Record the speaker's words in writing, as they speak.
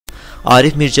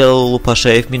Arif Mircəlal oğlu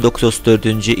Paşayev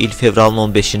 1934-cü il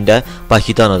fevralın 15-də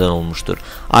Bakıda anadan olmuşdur.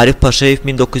 Arif Paşayev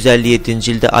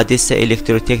 1957-ci ildə Odessa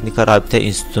Elektrotexnika Rabitə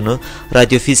İnstitutunu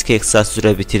radiofizika ixtisası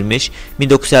üzrə bitirmiş,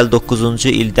 1959-cu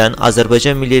ildən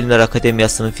Azərbaycan Milli elmləri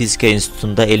Akademiyasının Fizika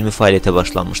İnstitutunda elmi fəaliyyətə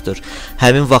başlamışdır.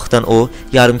 Həmin vaxtdan o,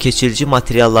 yarımkeçirici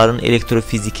materialların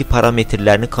elektrofiziki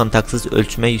parametrlərini kontaktsız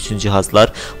ölçmək üçün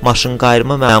cihazlar, maşın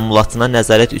qayırma məmulatına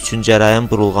nəzarət üçün cərayən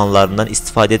burulğanlarından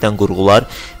istifadə edən qurğular,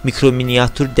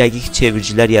 mikrominiatür dəqiq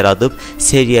çeviricilər yaradıb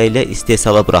seriya ilə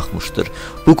istehsala buraxmışdır.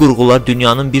 Bu qurğular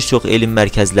dünyanın bir çox elm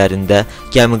mərkəzlərində,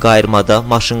 gəmi qayırmada,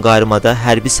 maşın qayırmada,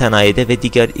 hərbi sənayedə və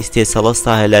digər istehsalat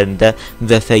sahələrində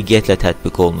müvəffəqiyyətlə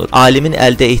tətbiq olunur. Alimin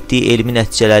əldə etdiyi elmi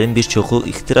nəticələrin bir çoxu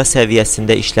ixtira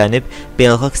səviyyəsində işlənib,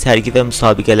 beynəlxalq sərgi və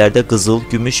müsabiqələrdə qızıl,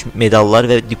 gümüş medallar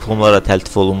və diplomlara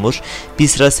təltif olunmuş, bir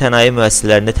sıra sənaye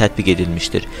müəssisələrində tətbiq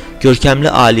edilmişdir. Görkəmli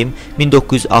alim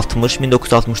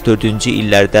 1960-1964-cü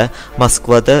illərdə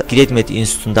Moskvada Predmet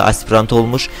İnstitutunda aspirant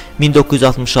olmuş,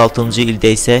 1966-cı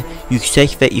ildə isə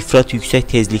yüksək və ifrat yüksək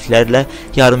tezliklərlə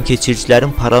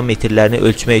yarımkeçiricilərin parametrlərini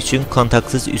ölçmək üçün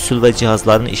kontaktsız üsul və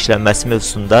cihazların işlənməsi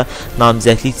mövzusunda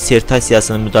namizədlik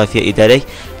dissertasiyasını müdafiə edərək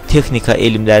texnika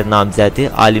elmləri namizədi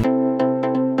alim